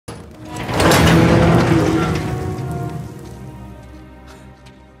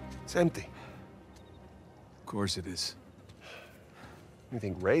It's empty. Of course it is. You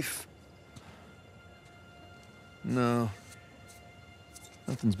think Rafe? No.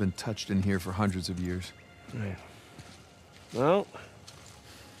 Nothing's been touched in here for hundreds of years. Right. Well,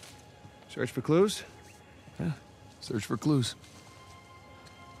 search for clues? Yeah, search for clues.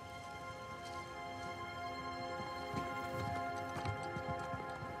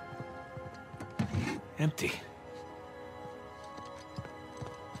 Empty.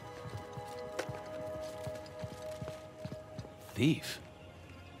 Thief.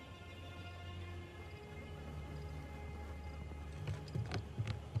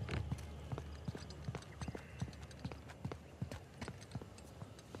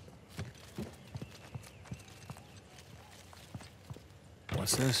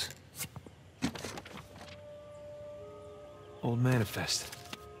 What's this? Old manifest.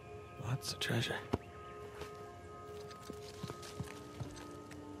 Lots of treasure.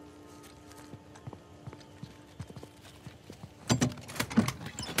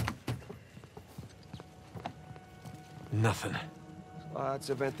 Nothing. Lots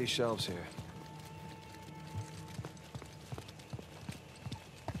of empty shelves here.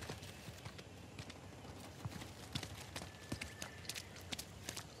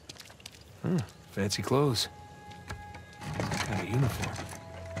 Fancy clothes. What kind of uniform?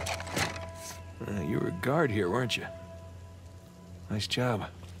 You were a guard here, weren't you? Nice job.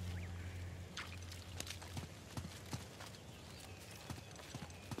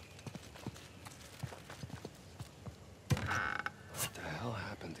 What the hell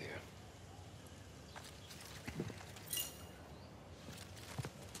happened here?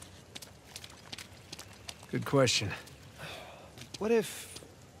 Good question. What if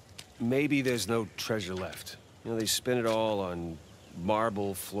maybe there's no treasure left? You know, they spin it all on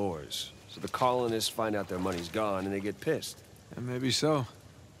marble floors. So the colonists find out their money's gone and they get pissed. And maybe so.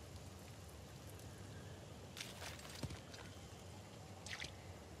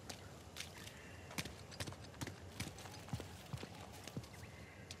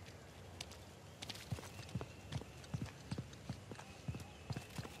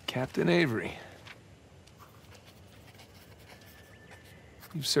 Captain Avery.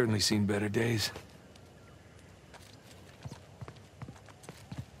 You've certainly seen better days.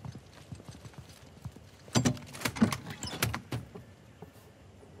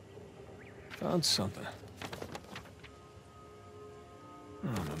 Found something. Oh,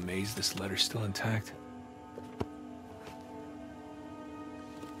 I'm amazed this letter's still intact.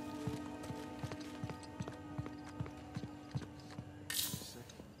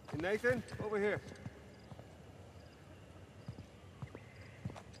 Hey, Nathan, over here.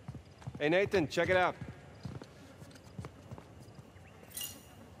 Hey, Nathan, check it out.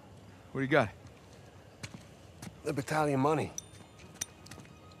 What do you got? Libertalia money.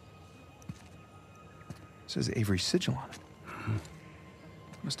 Says Avery's sigil on it.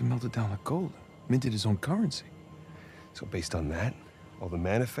 Must have melted down like gold. Minted his own currency. So based on that, all the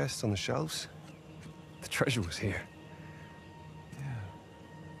manifests on the shelves, the treasure was here.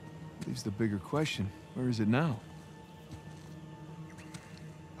 Yeah. Leaves the bigger question. Where is it now?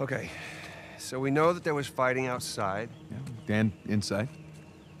 Okay, so we know that there was fighting outside. Yeah, and inside.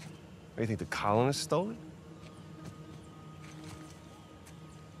 What, do you think the colonists stole it?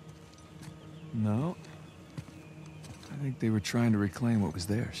 No. I think they were trying to reclaim what was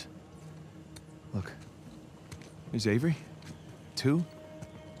theirs. Look. Here's Avery. 2.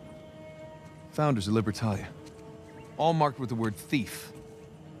 Founders of Libertalia. All marked with the word thief.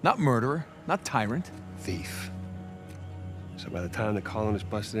 Not murderer, not tyrant. Thief. So by the time the colonists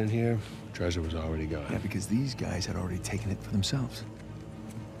busted in here, treasure was already gone. Yeah, because these guys had already taken it for themselves.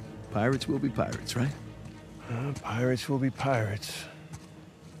 Pirates will be pirates, right? Pirates will be pirates.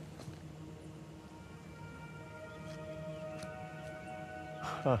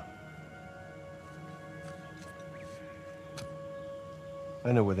 Huh.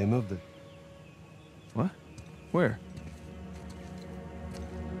 I know where they moved it. What? Where?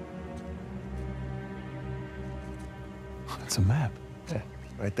 It's a map. Yeah,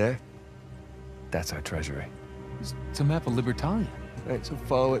 right there. That's our treasury. It's a map of Libertalia. Right, so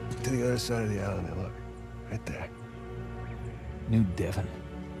follow it to the other side of the island there, look. Right there. New Devon.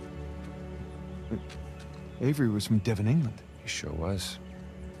 Avery was from Devon, England. He sure was.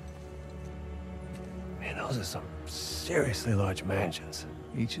 Man, those are some seriously large mansions.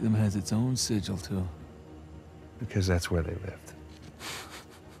 Each of them has its own sigil, too. Because that's where they lived.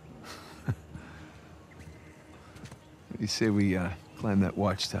 You say we, climb that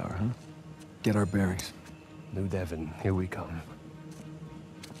watchtower, huh? Get our bearings. New Devon, here we come.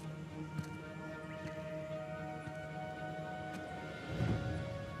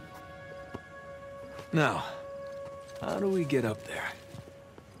 Now, how do we get up there?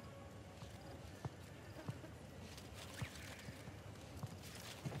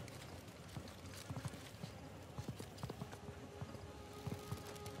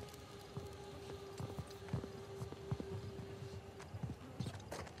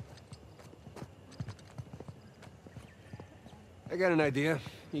 I got an idea.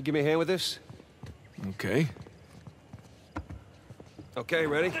 You give me a hand with this? Okay. Okay,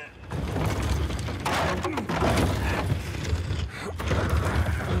 ready?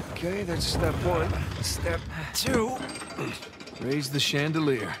 Okay, that's step one. Step two. Raise the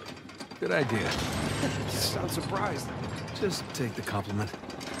chandelier. Good idea. Sound surprised. Just take the compliment.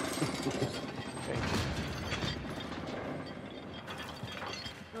 Thank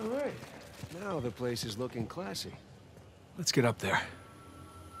you. All right. Now the place is looking classy. Let's get up there.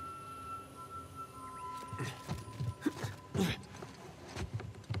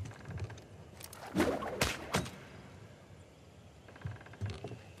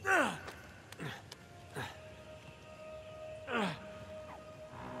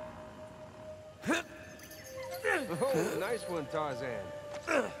 Oh, nice one, Tarzan.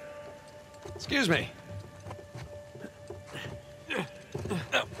 Excuse me.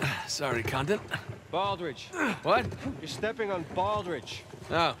 Oh, sorry, Condit. Baldridge. What? You're stepping on Baldridge.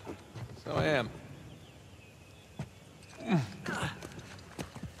 Oh, so I am.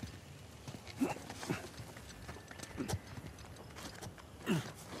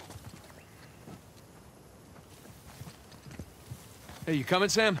 Hey, you coming,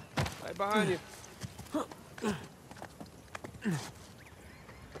 Sam? Right behind you.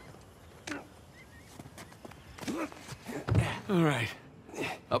 All right.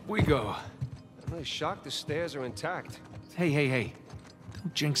 Up we go. I'm really shocked the stairs are intact. Hey.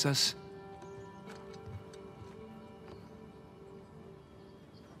 Don't jinx us.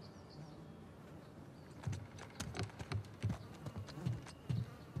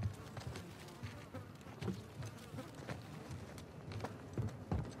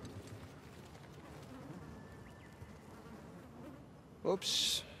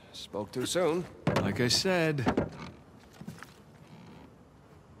 Oops. Spoke too soon. Like I said.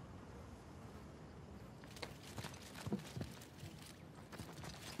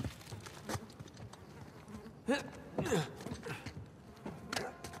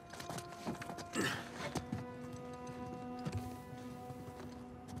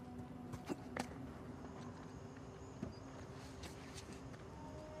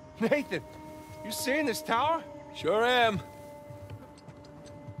 Nathan, you seeing this tower? Sure am.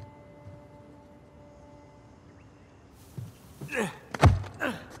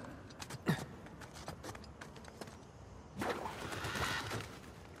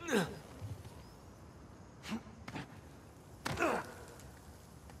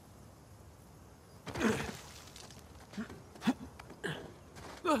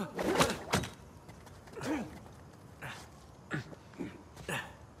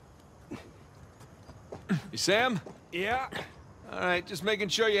 You Sam? Yeah. All right, just making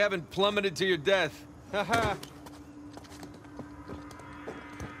sure you haven't plummeted to your death. Haha.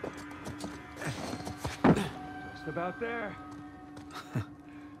 Just about there.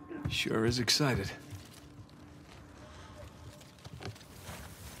 Sure is excited.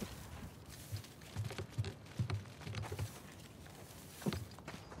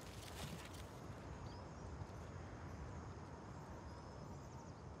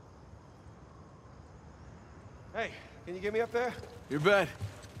 Hey, can you get me up there? You bet.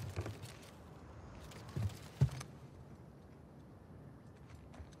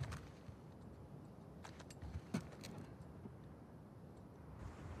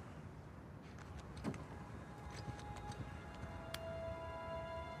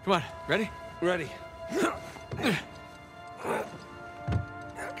 Come on, ready? Ready. Okay.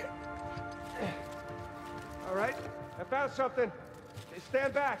 All right, I found something. Okay,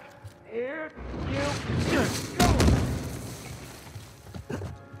 stand back. Here you go.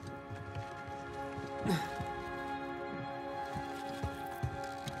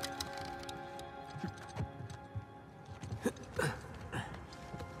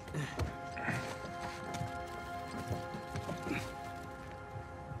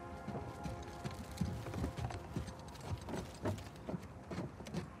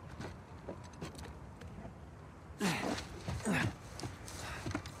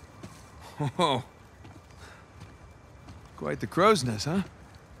 Oh. Quite the crow's nest, huh?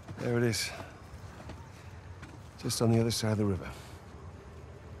 There it is. Just on the other side of the river.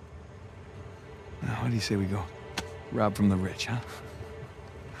 Now, what do you say we go? Rob from the rich, huh?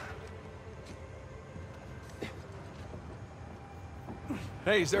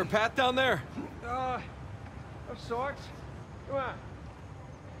 Hey, is there a path down there? Of sorts. Come on.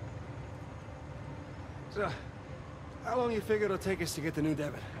 So, how long you figure it'll take us to get the new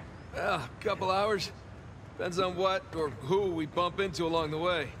debit? Well, a couple hours. Depends on what or who we bump into along the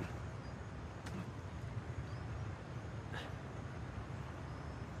way.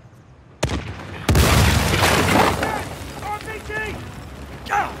 RPG!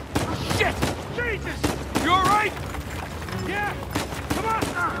 Oh, shit! Jesus! You alright? Yeah! Come on!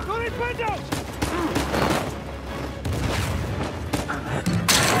 Go these windows!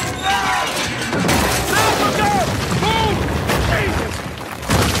 Now look out! Move! Jesus!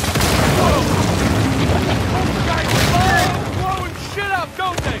 Whoa! Those guys blowing shit up,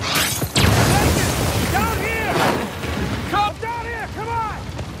 don't they? Down here! Come down here! Come on!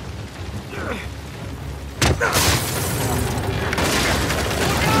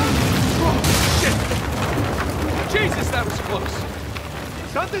 Jesus, that was close.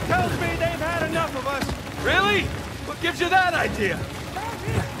 Something tells me they've had enough of us. Really? What gives you that idea?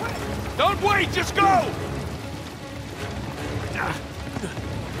 Don't wait, just go!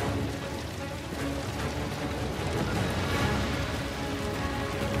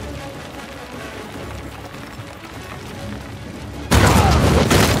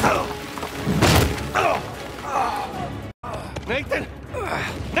 Nathan!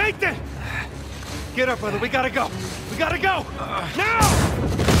 Nathan! Get up, brother. We gotta go. We gotta go! Now!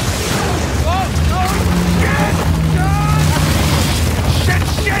 Shit!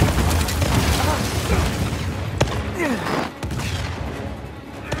 Shit!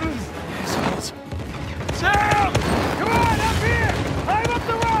 Assholes. Sam! Come on, up here! Climb up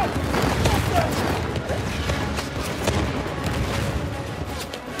the rope!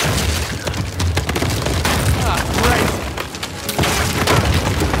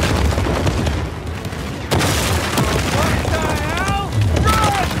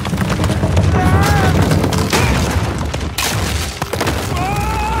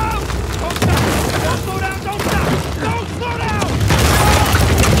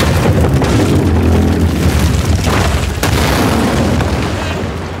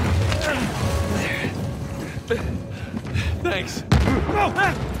 Thanks. Run!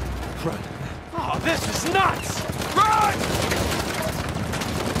 Run. Oh, this is nuts! Run!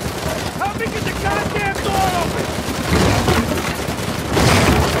 Help me get the goddamn door open!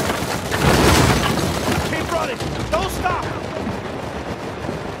 Keep running! Don't stop!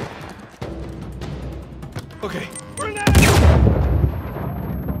 Okay. Bring that in!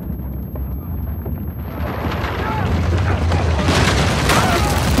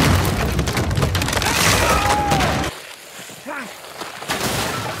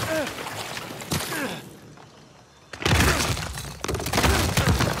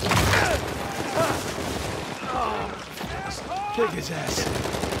 Kick his ass.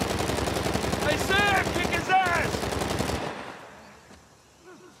 I said kick his ass!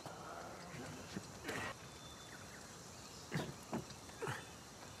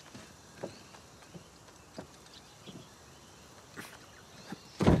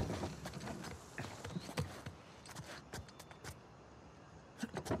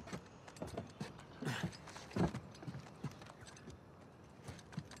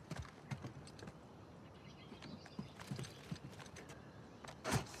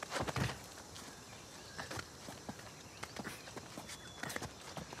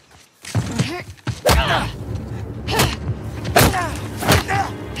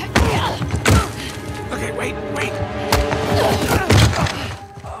 Okay, wait.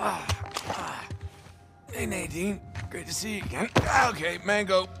 Hey, Nadine. Great to see you again. Okay,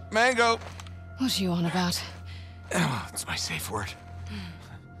 Mango. What are you on about? Oh, it's my safe word.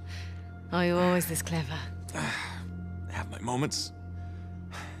 Are you always this clever? I have my moments.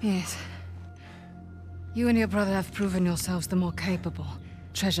 Yes. You and your brother have proven yourselves the more capable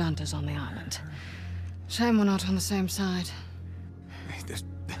treasure hunters on the island. Shame we're not on the same side. Hey, there's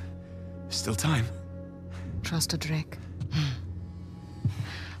still time. Trust a Drake.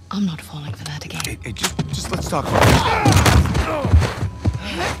 I'm not falling for that again. Hey, just let's talk about this.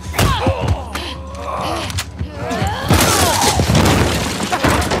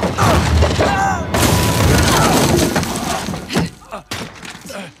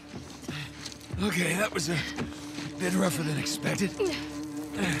 Okay, that was a bit rougher than expected.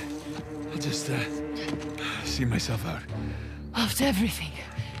 I'll just, see myself out. After everything,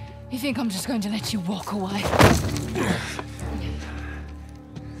 you think I'm just going to let you walk away?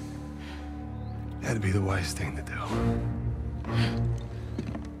 That'd be the wise thing to do.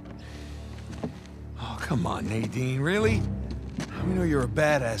 Oh, come on, Nadine, really? We know you're a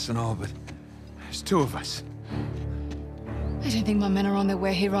badass and all, but there's two of us. I don't think my men are on their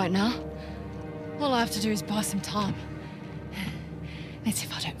way here right now. All I have to do is buy some time. Let's see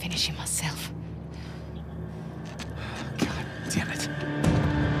if I don't finish him myself. God damn it.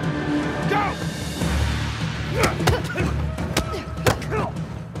 Go!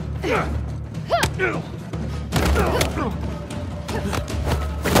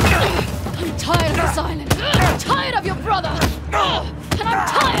 I'm tired of this island. I'm tired of your brother. And I'm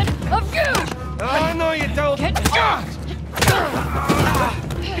tired of you. I know you don't. Get out!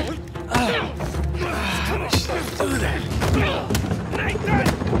 Do that.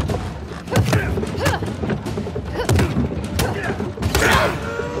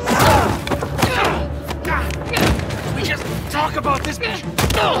 We just talk about this. I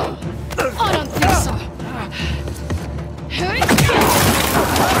don't think so.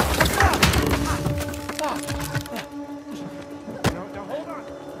 No, hold on.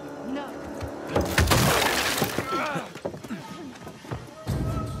 No.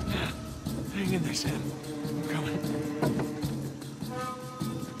 Hang in there, Sam. I'm coming.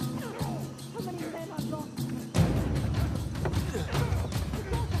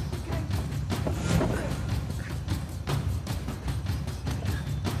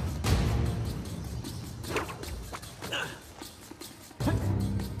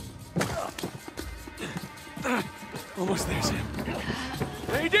 Almost there, Sam.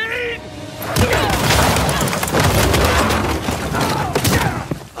 Nadine!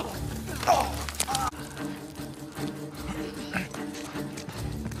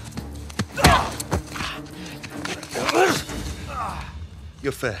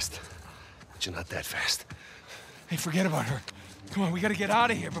 You're fast, but you're not that fast. Hey, forget about her. Come on, we gotta get out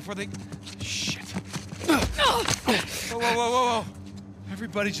of here before they... Shit. Whoa.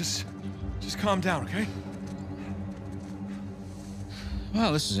 Everybody just calm down, okay?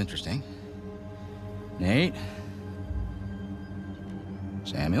 Well, this is interesting. Nate?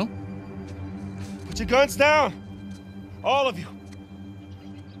 Samuel? Put your guns down! All of you.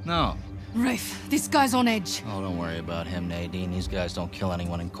 No. Rafe, this guy's on edge. Oh, don't worry about him, Nadine. These guys don't kill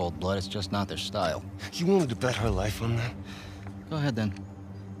anyone in cold blood. It's just not their style. You wanted to bet her life on that? Go ahead, then.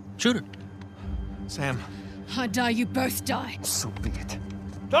 Shoot her. Sam. I die, you both die. So be it.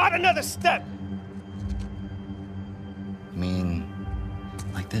 Not another step! You mean...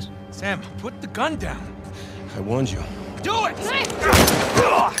 like this? Sam, put the gun down. I warned you. Do it!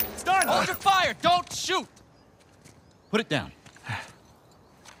 It's done! Hold your fire! Don't shoot! Put it down.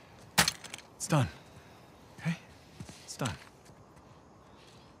 It's done. Okay? It's done.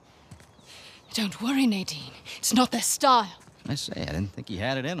 Don't worry, Nadine. It's not their style. I say, I didn't think he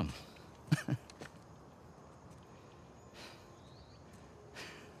had it in him.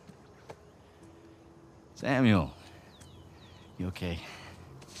 Samuel. You okay?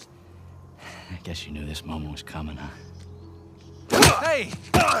 I guess you knew this moment was coming, huh? Hey!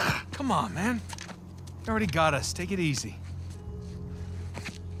 Come on, man. You already got us. Take it easy.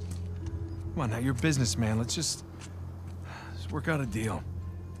 Come on, now, you're a businessman. Let's just work out a deal.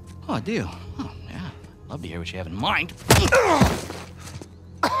 Oh, a deal. Oh, yeah. Love to hear what you have in mind.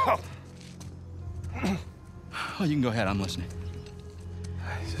 Oh, you can go ahead. I'm listening.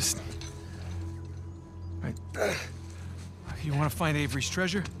 Right. You want to find Avery's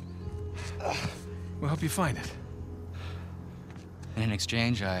treasure? We'll help you find it. And in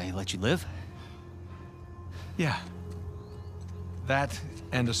exchange, I let you live? Yeah. That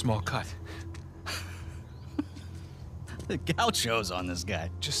and a small cut. The gauchos on this guy.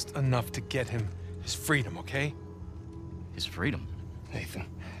 Just enough to get him his freedom, okay? His freedom. Nathan.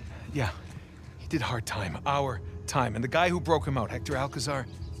 Yeah. He did hard time. Our time. And the guy who broke him out, Hector Alcazar,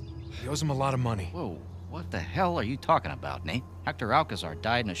 he owes him a lot of money. Whoa, what the hell are you talking about, Nate? Hector Alcazar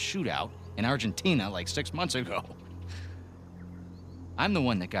died in a shootout in Argentina like 6 months ago. I'm the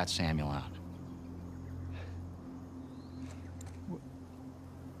one that got Samuel out.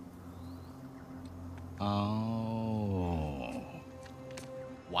 Oh.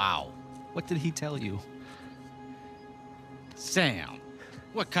 Wow. What did he tell you? Sam,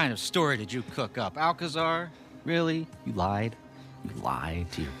 what kind of story did you cook up? Alcazar? Really? You lied? You lied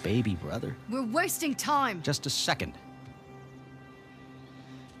to your baby brother? We're wasting time. Just a second.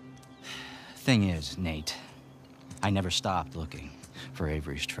 Thing is, Nate, I never stopped looking for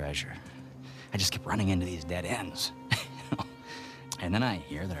Avery's treasure. I just kept running into these dead ends. And then I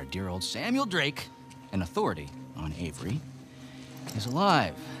hear that our dear old Samuel Drake, an authority on Avery, is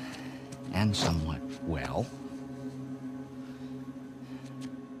alive and somewhat well.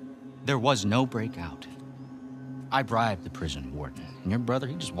 There was no breakout. I bribed the prison warden, and your brother,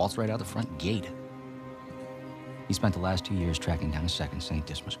 he just waltzed right out the front gate. He spent the last 2 years tracking down a second St.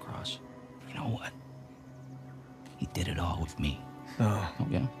 Dismas cross. You know what? He did it all with me. No. Oh,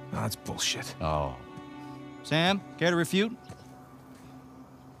 yeah? No, that's bullshit. Oh. Sam, care to refute?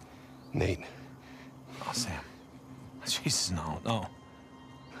 Nate, Oh, Sam. Jesus, no.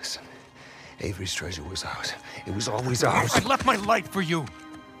 listen. Avery's treasure was ours. It was always ours. I left my life for you.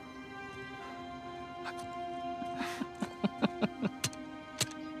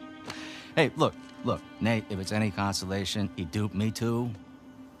 Hey, look, Nate, if it's any consolation, he duped me too.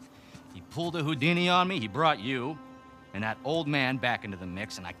 He pulled a Houdini on me, he brought you and that old man back into the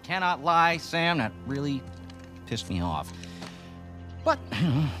mix, and I cannot lie, Sam, that really pissed me off. But,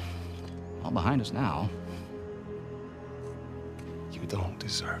 all behind us now. You don't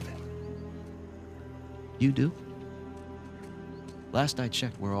deserve it. You do? Last I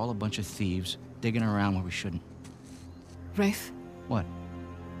checked, we're all a bunch of thieves digging around where we shouldn't. Rafe, What?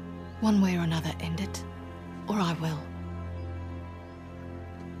 one way or another, end it, or I will.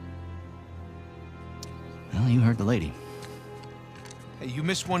 Well, you heard the lady. Hey, you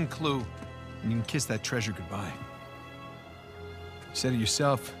missed one clue, and you can kiss that treasure goodbye. You said it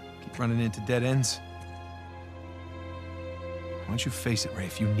yourself, keep running into dead ends. Why don't you face it,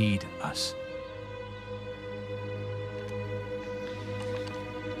 Rafe? You need us.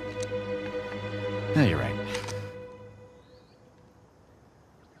 No, you're right.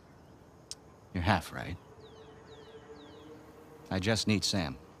 You're half right. I just need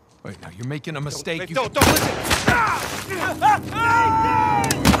Sam. Wait, now you're making a mistake. You Don't listen!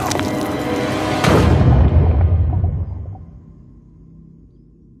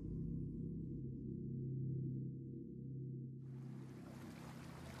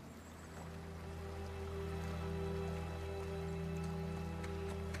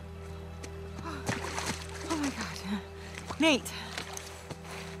 Oh my God. Nate.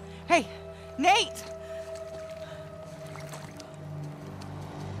 Hey, Nate!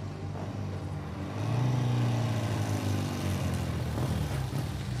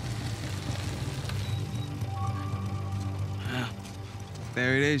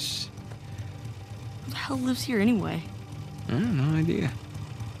 There it is. Who the hell lives here anyway? No idea.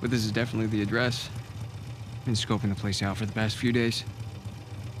 But this is definitely the address. Been scoping the place out for the past few days.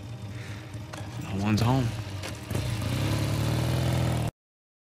 No one's home.